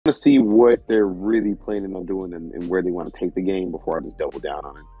to see what they're really planning on doing and where they want to take the game before I just double down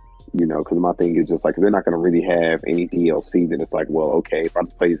on it. You know, because my thing is just like, they're not going to really have any DLC. Then it's like, well, okay, if I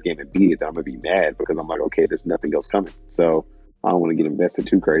just play this game and beat it, then I'm going to be mad because I'm like, okay, there's nothing else coming. So I don't want to get invested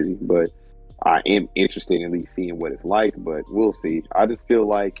too crazy, but I am interested in at least seeing what it's like, but we'll see. I just feel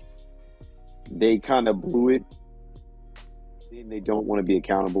like they kind of blew it. Then they don't want to be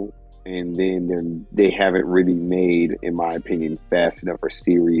accountable. And then they haven't really made, in my opinion, fast enough or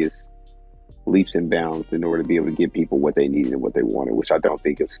serious leaps and bounds in order to be able to give people what they needed and what they wanted, which I don't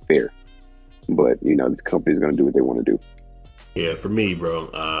think is fair. But, you know, this company's going to do what they want to do. Yeah, for me,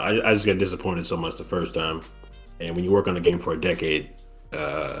 bro, I just got disappointed so much the first time. And when you work on a game for a decade,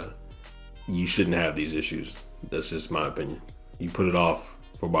 you shouldn't have these issues. That's just my opinion. You put it off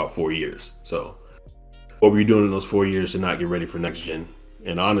for about 4 years. So what were you doing in those 4 years to not get ready for next gen?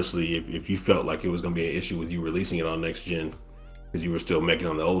 And honestly, if you felt like it was going to be an issue with you releasing it on next gen because you were still making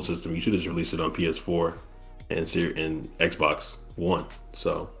on the old system, you should have just released it on PS4 and Xbox One.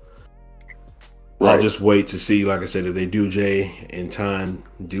 So right. I'll just wait to see, like I said, if they do, Jay, in time,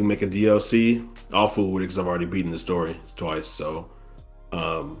 do make a DLC, I'll fool with it because I've already beaten the story twice. So,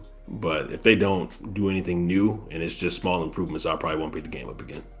 but if they don't do anything new and it's just small improvements, I probably won't pick the game up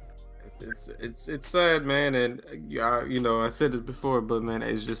again. It's sad, man, and you know, I said this before, but man,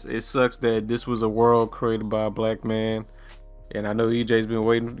 it sucks that this was a world created by a black man, and I know EJ's been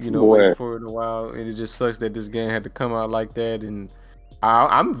waiting for it a while, and it just sucks that this game had to come out like that. And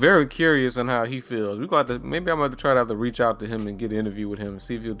I'm very curious on how he feels. Maybe I'm going to try to reach out to him and get an interview with him and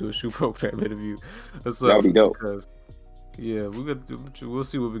see if he'll do a SHU Program interview. That'd be dope. Yeah, we'll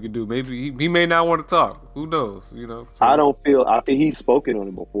see what we can do. Maybe he may not want to talk. Who knows? You know. So. I think he's spoken on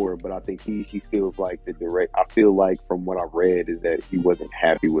it before, but I think he feels like I feel like from what I've read is that he wasn't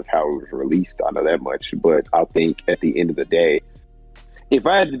happy with how it was released. I know that much, but I think at the end of the day, if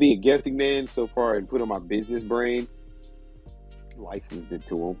I had to be a guessing man so far and put on my business brain, licensed it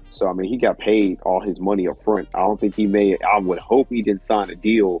to him. So I mean, he got paid all his money up front. I would hope he didn't sign a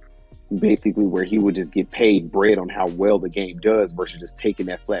deal basically where he would just get paid bread on how well the game does versus just taking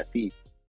that flat fee.